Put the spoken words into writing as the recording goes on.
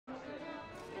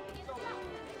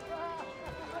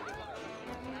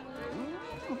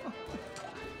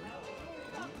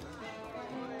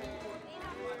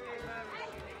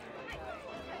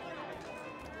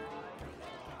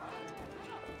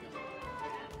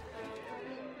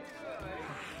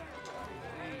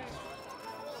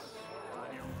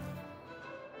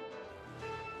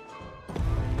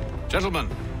Gentlemen,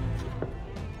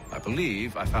 I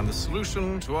believe I found the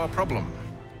solution to our problem.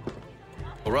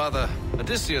 Or rather,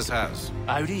 Odysseus has.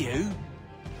 How do you?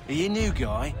 Are you a new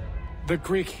guy? The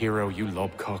Greek hero, you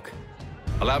lobcock.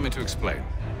 Allow me to explain.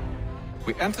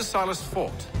 We enter Silas'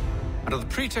 fort, under the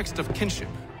pretext of kinship.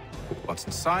 Once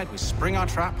inside, we spring our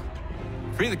trap,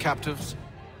 free the captives,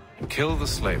 and kill the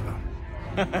slaver.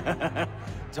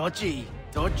 Dodgy,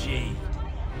 dodgy.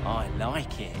 I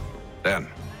like it. Then,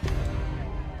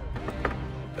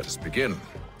 let us begin.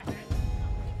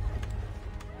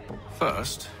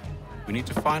 First, we need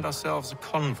to find ourselves a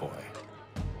convoy.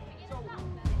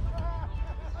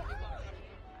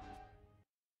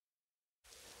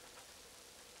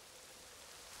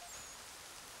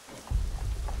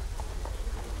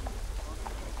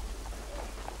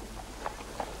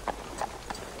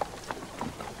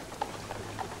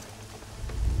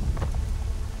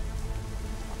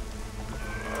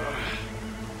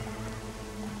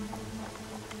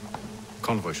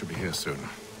 Convoy should be here soon.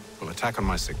 We'll attack on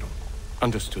my signal.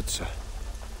 Understood, sir.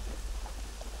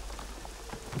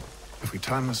 If we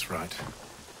time this right,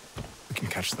 we can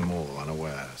catch them all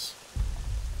unawares.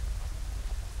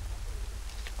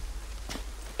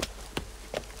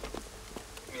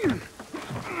 The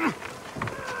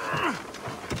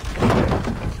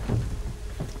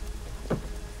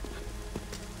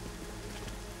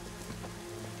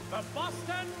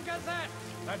Boston Gazette,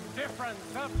 the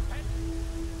difference of...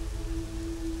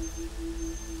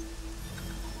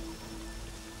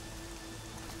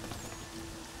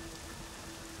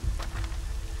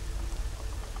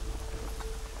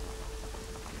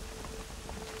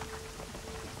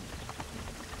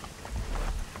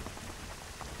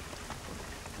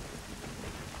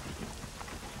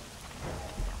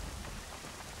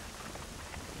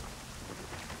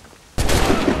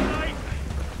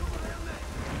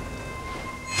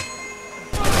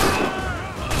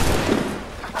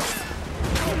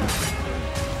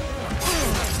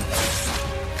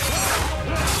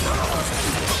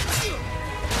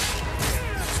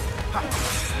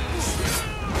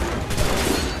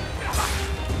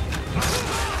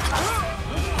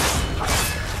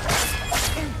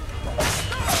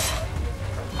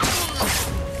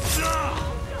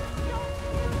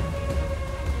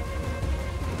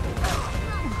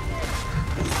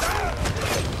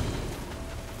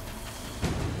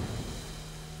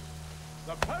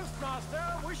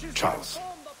 Charles,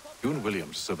 you and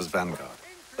William serve as vanguard.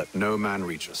 Let no man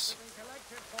reach us.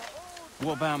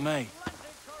 What about me?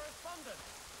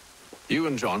 You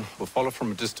and John will follow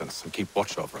from a distance and keep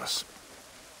watch over us.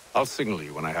 I'll signal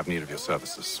you when I have need of your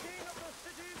services.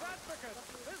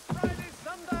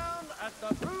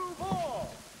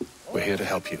 We're here to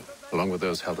help you, along with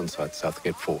those held inside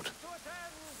Southgate Fort.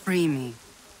 Free me.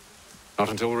 Not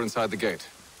until we're inside the gate.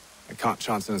 I can't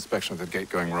chance an inspection of the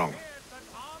gate going wrong.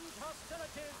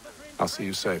 I'll see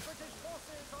you safe.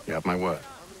 You have my word.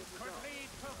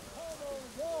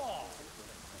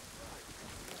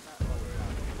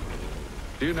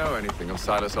 Do you know anything of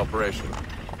Silas' operation?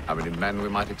 How many men we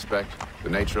might expect?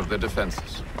 The nature of their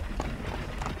defenses?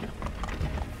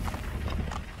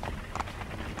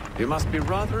 You must be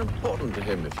rather important to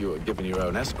him if you were given your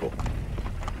own escort.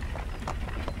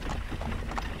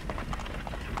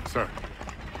 Sir,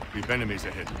 we've enemies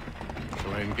ahead.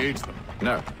 Shall I engage them?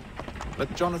 No.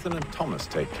 Let Jonathan and Thomas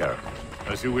take care of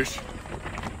it. As you wish.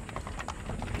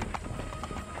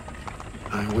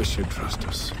 I wish you'd trust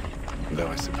us. Though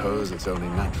I suppose it's only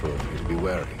natural for you to be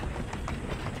wary.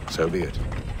 So be it.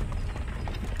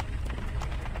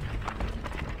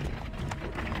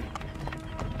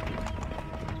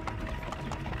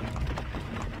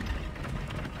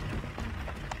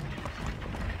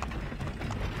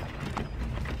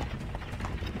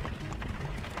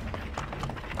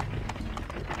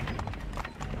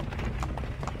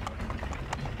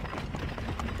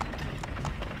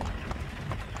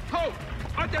 Halt!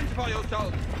 Identify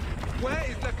yourselves! Where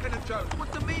is Lieutenant Jones?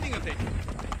 What's the meaning of this?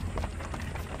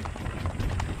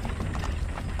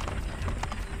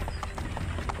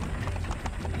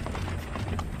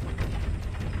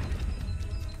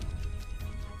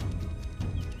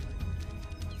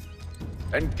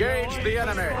 Engage the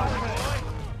enemy!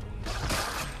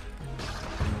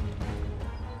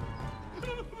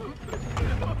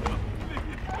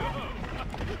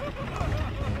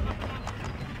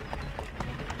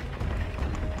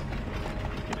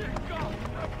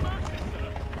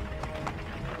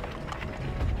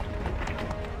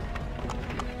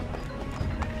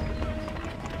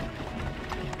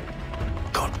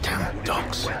 Goddamn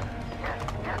dogs.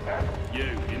 You,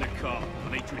 in the car. I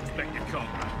need to inspect the car.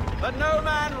 Let no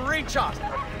man reach us!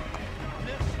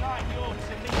 Looks like you're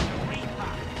to meet the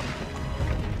Reaper.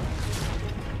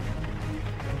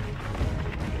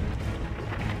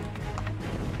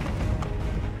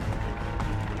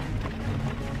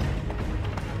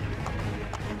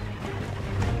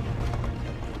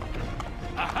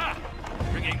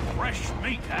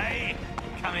 eh?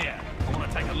 Come here. I want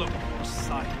to take a look at your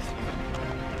sights.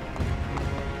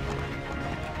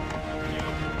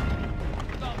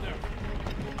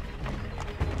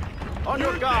 On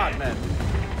your guard, men.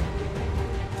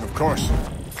 Of course.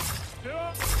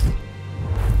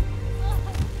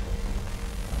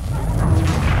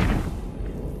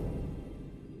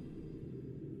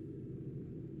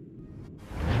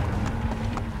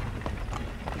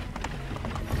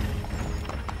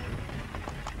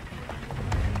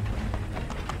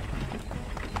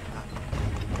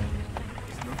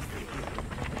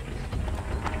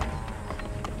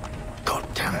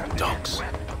 Goddamn dogs.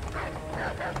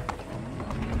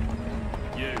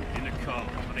 You, in the car.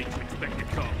 I need to inspect your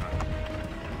cargo.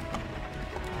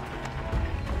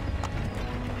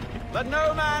 Let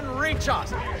no man reach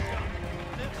us.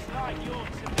 Looks like you're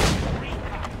to be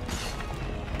repacked.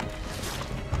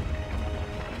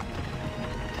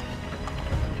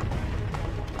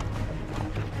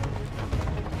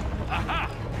 Aha!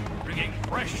 Bringing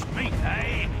fresh meat,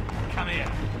 eh? Come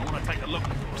here. I want to take a look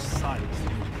at your sights.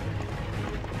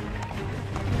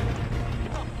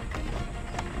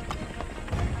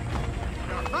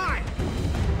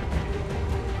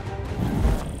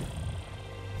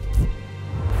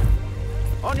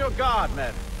 On your guard,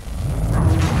 men.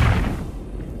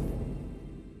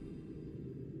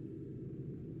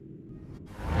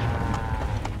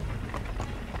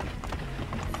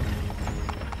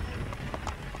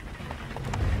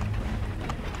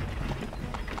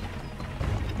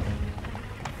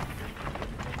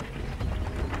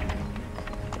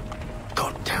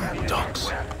 Goddamn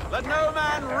dogs. Let no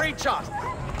man reach us.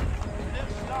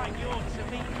 Looks like you're to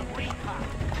meet the repack.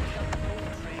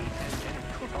 Trees has been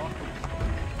cut off.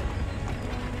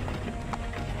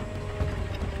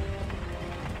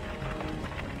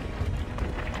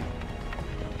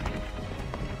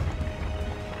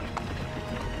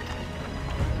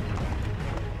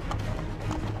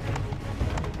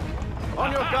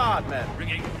 On your guard, men.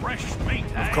 Bringing fresh meat,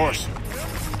 eh? Of course.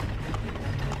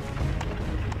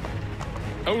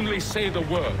 Only say the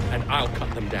word, and I'll cut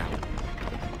them down.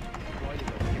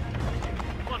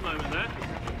 One moment there.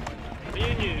 Me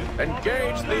and you.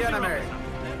 Engage the enemy.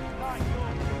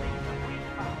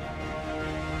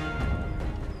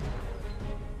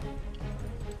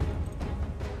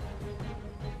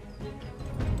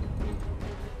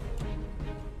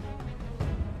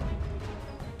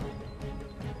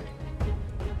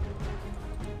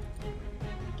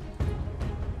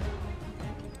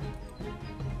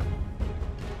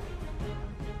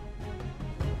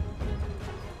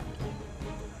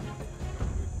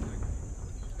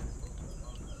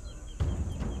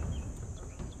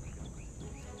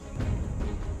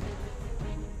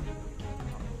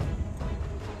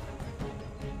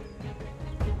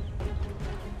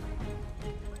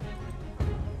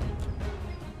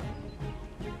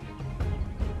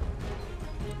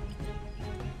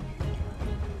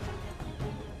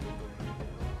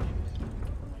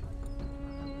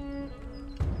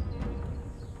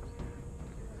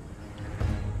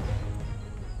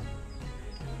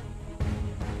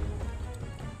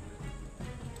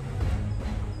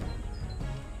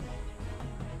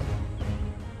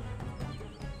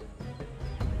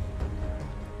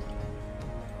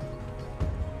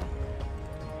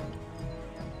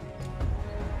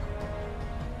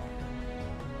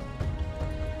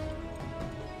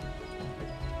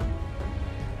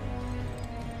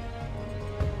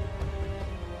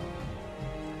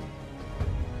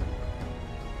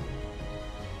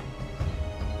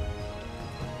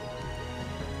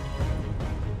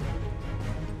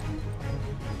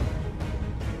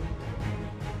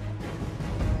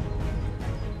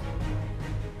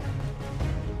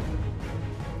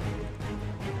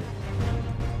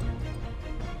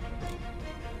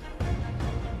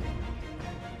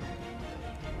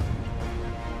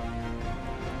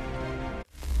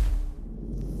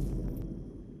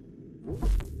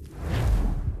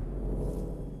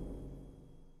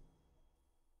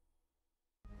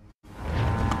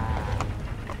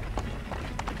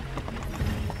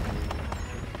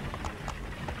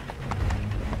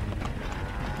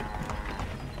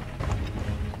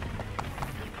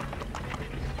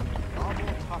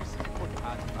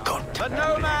 Let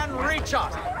no man reach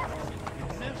us.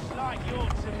 Looks like you're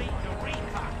to meet the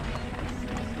repack.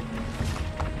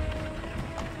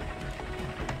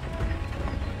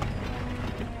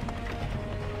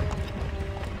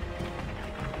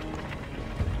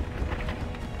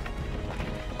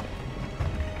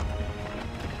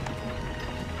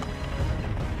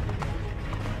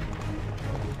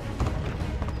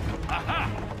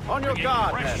 On your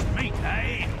guard, Fresh men. meat,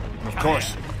 eh? Of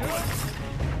course.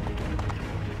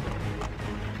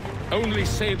 Only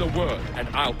say the word, and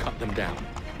I'll cut them down.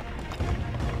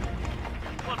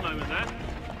 One moment, then.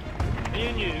 Me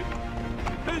and you.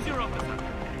 Who's your officer?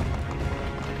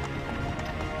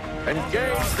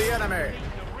 Engage the enemy.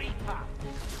 The Reaper.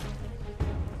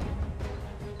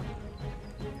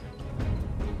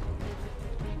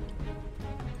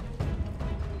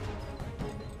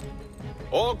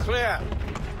 All clear.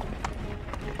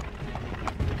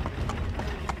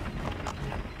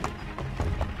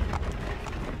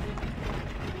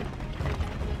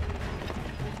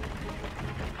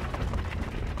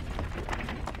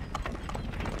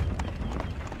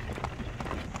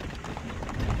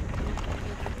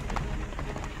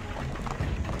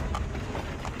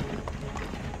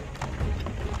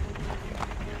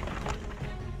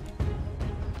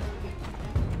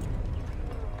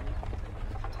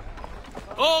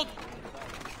 Hold!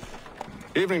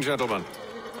 Evening, gentlemen.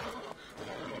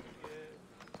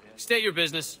 State your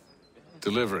business.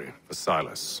 Delivery for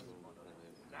Silas.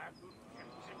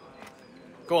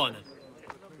 Go on, then.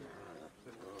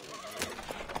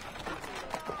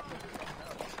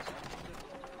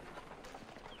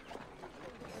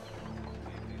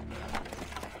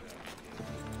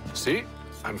 See?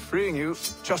 I'm freeing you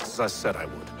just as I said I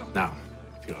would. Now,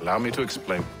 if you'll allow me to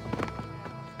explain.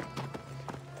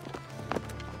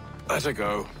 Let her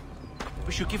go.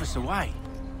 But she'll give us away.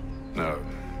 No,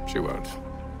 she won't.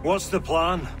 What's the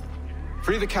plan?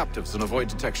 Free the captives and avoid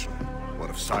detection. What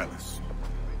of Silas?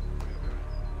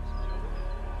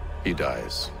 He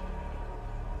dies.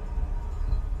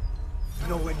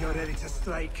 Know when you're ready to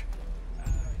strike.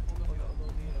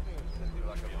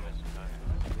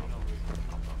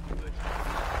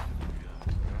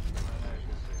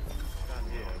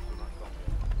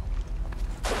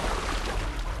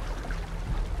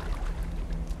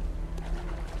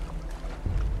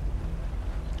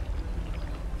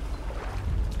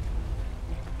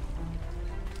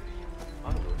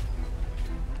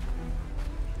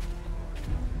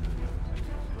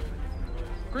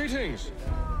 Greetings.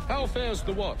 How fares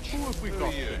the watch? Who have we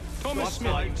got here? Thomas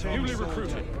Smith, newly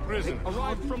recruited. Prison.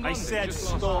 Arrived from London I said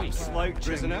just last stop week.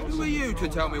 slouching. Who are you to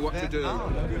tell me what to do?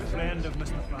 Good friend of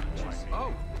Mr. Francis.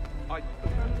 Oh, I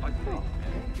think.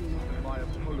 My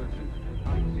apologies.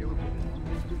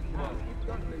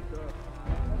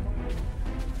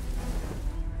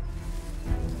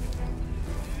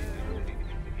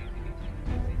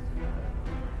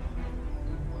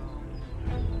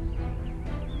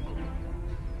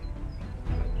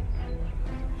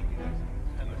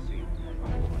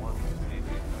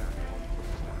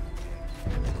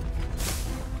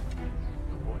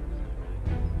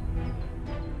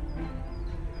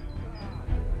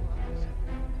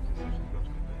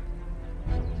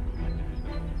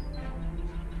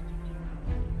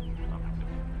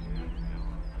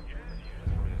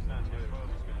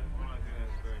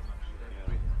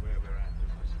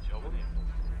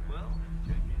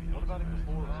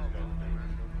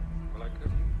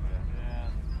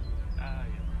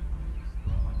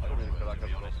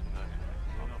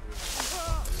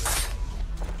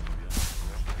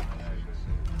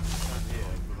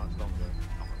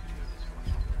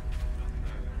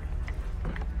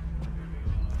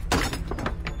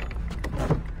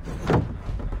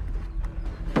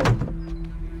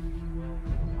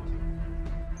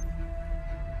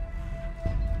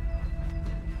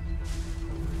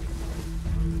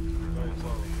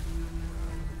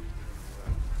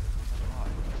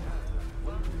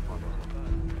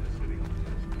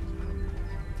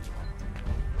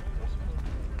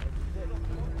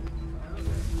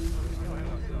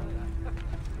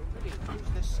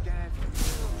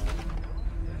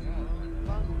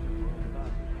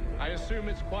 I assume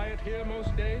it's quiet here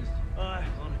most days? On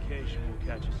occasion we'll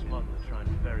catch a smuggler trying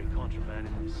to ferry contraband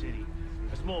into the city.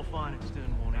 A small fine and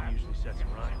stern warning usually sets him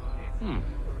right.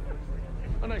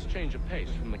 A nice change of pace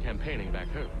from the campaigning back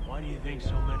home. Why do you think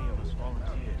so many of us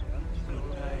volunteered?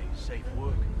 Good pay, safe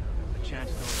work, a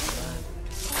chance to understand.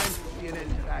 And be an end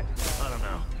to that. I don't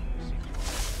know.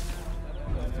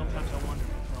 Sometimes I wonder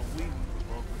how we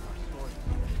provoke with our story.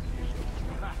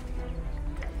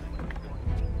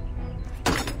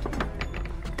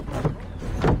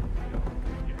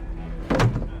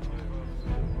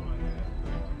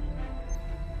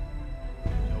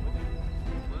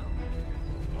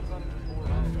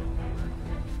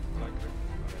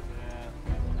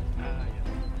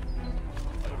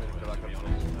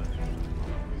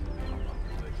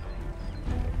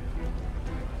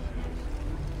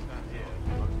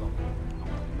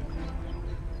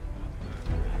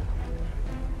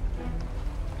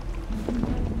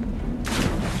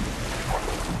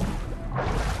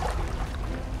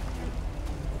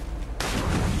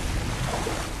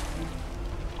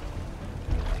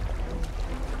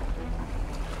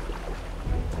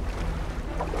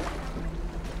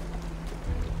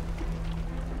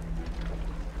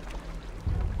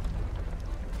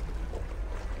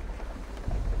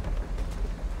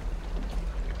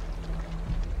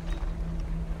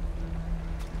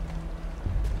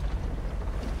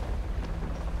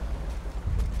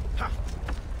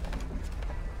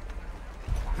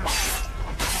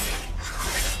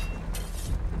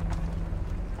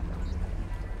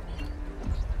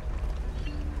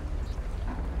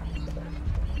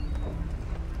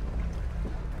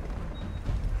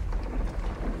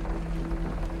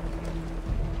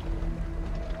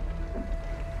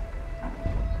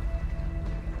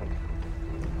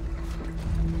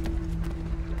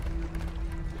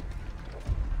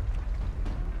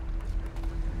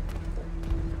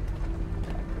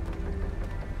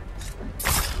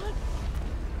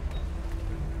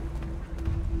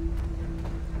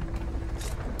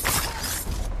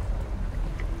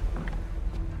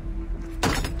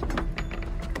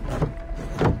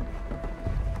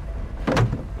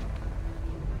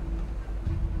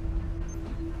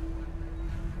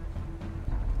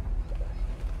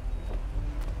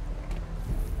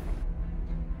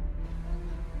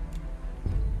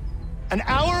 An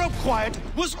hour of quiet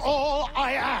was all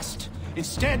I asked.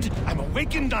 Instead, I'm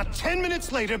awakened not 10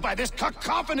 minutes later by this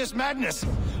cacophonous madness.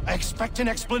 I expect an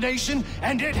explanation,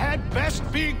 and it had best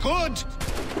be good.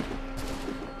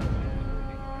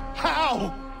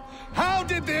 How? How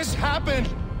did this happen?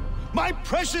 My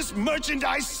precious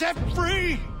merchandise set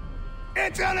free!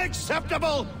 It's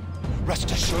unacceptable!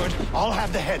 Rest assured, I'll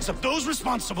have the heads of those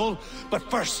responsible, but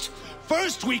first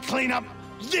we clean up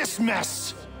this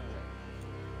mess!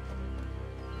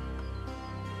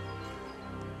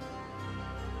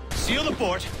 Seal the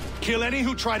fort, kill any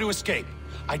who try to escape.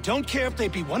 I don't care if they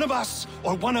be one of us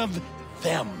or one of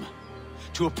them.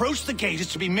 To approach the gate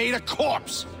is to be made a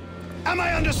corpse. Am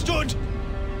I understood?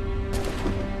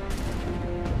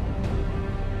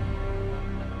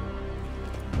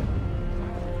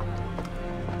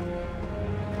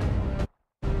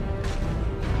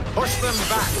 Push them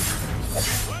back!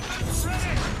 Weapons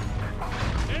ready!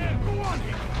 Yeah, go on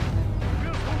here!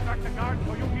 We'll contact the guard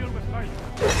for you deal with me.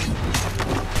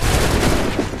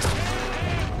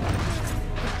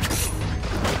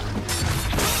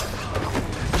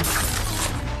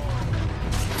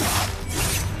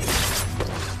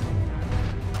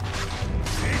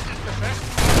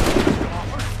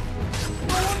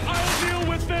 I'll deal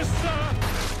with this, sir!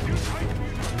 You try to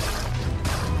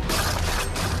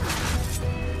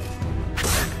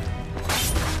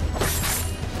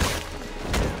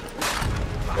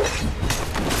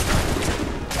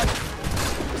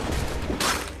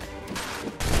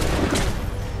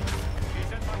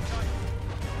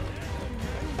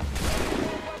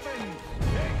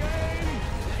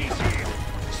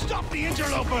Stop the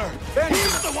interloper!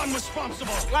 He's the one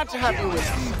responsible! Glad to have you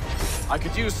with me. I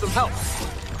could use some help.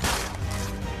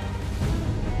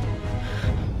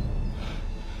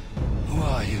 Who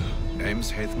are you?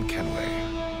 Name's Hatham Kenway.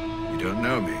 You don't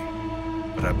know me,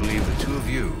 but I believe the two of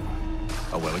you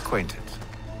are well acquainted.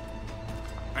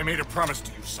 I made a promise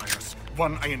to you, Silas.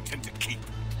 One I intend to keep.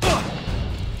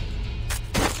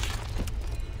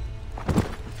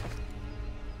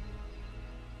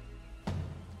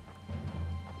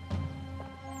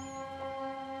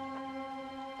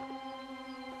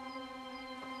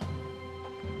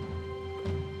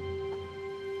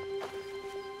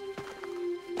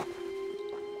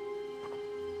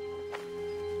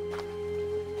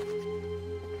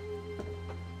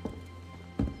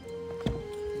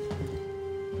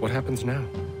 What happens now?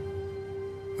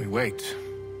 We wait.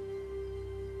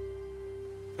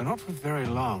 But not for very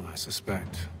long, I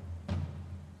suspect.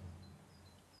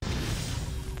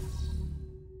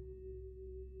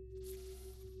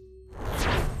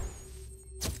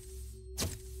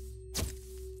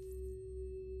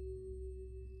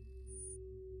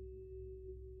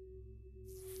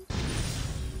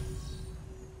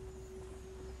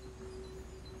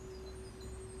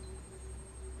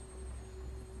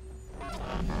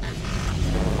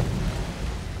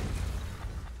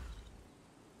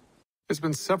 It's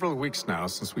been several weeks now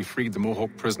since we freed the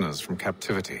Mohawk prisoners from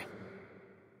captivity.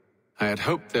 I had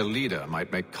hoped their leader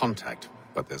might make contact,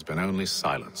 but there's been only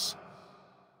silence.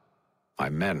 My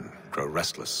men grow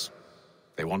restless.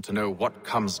 They want to know what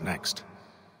comes next,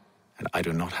 and I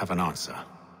do not have an answer.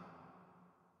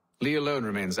 Lee alone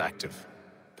remains active,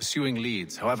 pursuing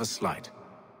leads, however slight.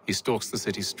 He stalks the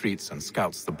city streets and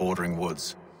scouts the bordering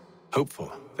woods,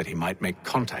 hopeful that he might make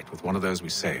contact with one of those we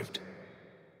saved.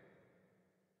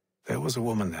 There was a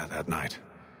woman there that night.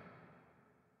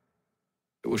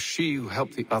 It was she who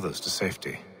helped the others to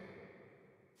safety.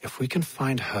 If we can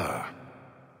find her,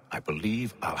 I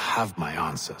believe I'll have my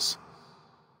answers.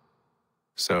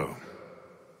 So,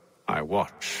 I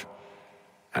watch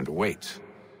and wait,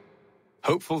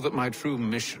 hopeful that my true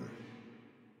mission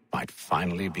might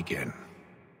finally begin.